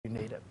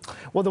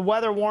Well, the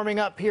weather warming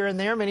up here and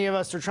there. Many of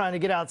us are trying to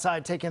get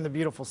outside, take in the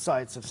beautiful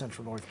sights of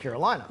central North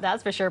Carolina.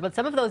 That's for sure, but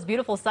some of those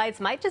beautiful sights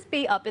might just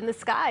be up in the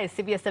skies.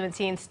 CBS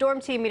 17 Storm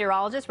Team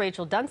meteorologist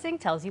Rachel Dunsing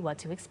tells you what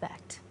to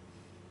expect.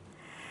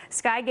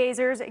 Sky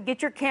gazers,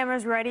 get your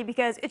cameras ready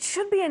because it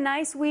should be a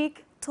nice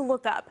week to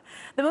look up.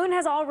 The moon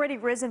has already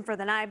risen for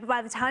the night, but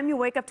by the time you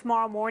wake up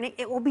tomorrow morning,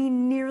 it will be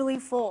nearly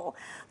full.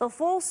 The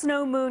full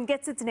snow moon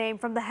gets its name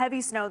from the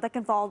heavy snow that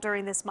can fall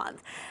during this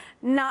month.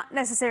 Not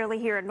necessarily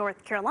here in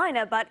North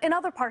Carolina, but in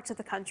other parts of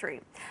the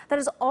country. That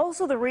is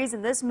also the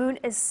reason this moon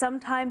is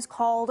sometimes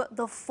called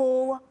the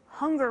full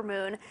hunger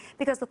moon,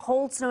 because the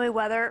cold, snowy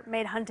weather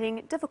made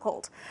hunting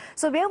difficult.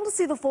 So you'll be able to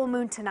see the full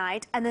moon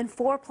tonight and then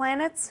 4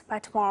 planets by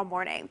tomorrow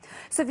morning.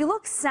 So if you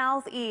look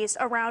southeast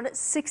around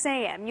 6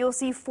 a.m., you'll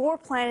see 4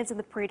 planets in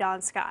the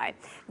pre-dawn sky.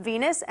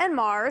 Venus and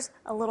Mars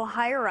a little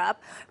higher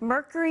up,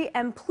 Mercury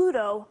and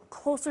Pluto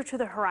closer to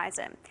the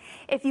horizon.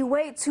 If you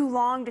wait too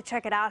long to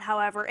check it out,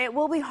 however, it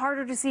will be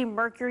harder to see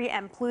Mercury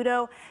and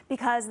Pluto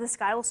because the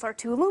sky will start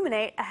to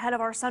illuminate ahead of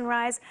our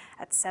sunrise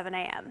at 7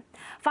 a.m.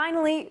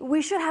 Finally,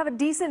 we should have a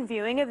decent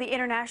viewing of the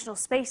International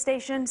Space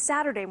Station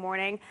Saturday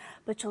morning,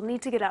 but you'll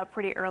need to get up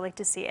pretty early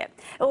to see it.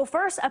 It will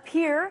first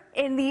appear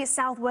in the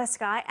southwest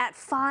sky at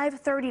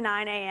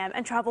 5:39 a.m.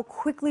 and travel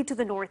quickly to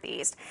the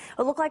northeast.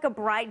 It'll look like a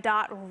bright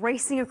dot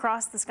racing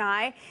across the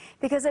sky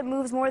because it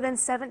moves more than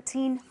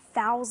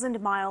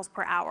 17,000 miles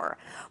per hour.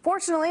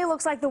 Fortunately, it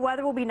looks like the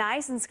weather will be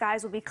nice and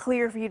skies will be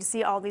clear for you to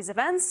see all these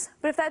events.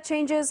 But if that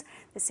changes,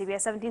 the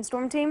CBS 17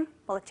 Storm Team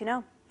will let you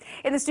know.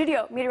 In the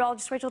studio,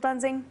 meteorologist Rachel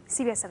Dunsing,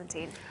 CBS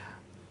 17.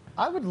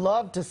 I would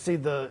love to see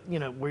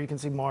where you can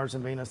see Mars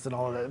and Venus and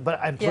all of that,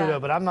 and Pluto,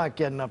 but I'm not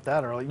getting up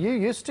that early. You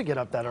used to get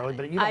up that early,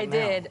 but you don't I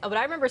did, but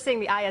I remember seeing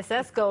the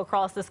ISS go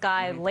across the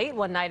sky late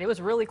one night. It was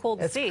really cool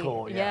to see. It's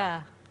cool,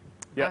 yeah.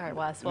 Yeah. All right,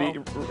 Wes. Well,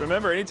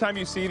 remember, anytime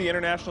you see the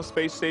International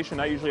Space Station,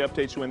 I usually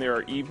update you when there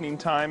are evening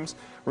times.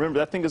 Remember,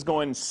 that thing is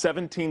going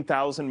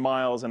 17,000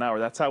 miles an hour.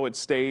 That's how it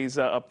stays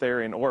up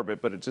there in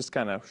orbit, but it just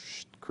kind of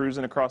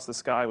cruising across the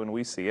sky when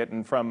we see it.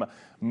 And from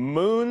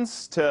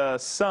moons to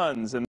suns and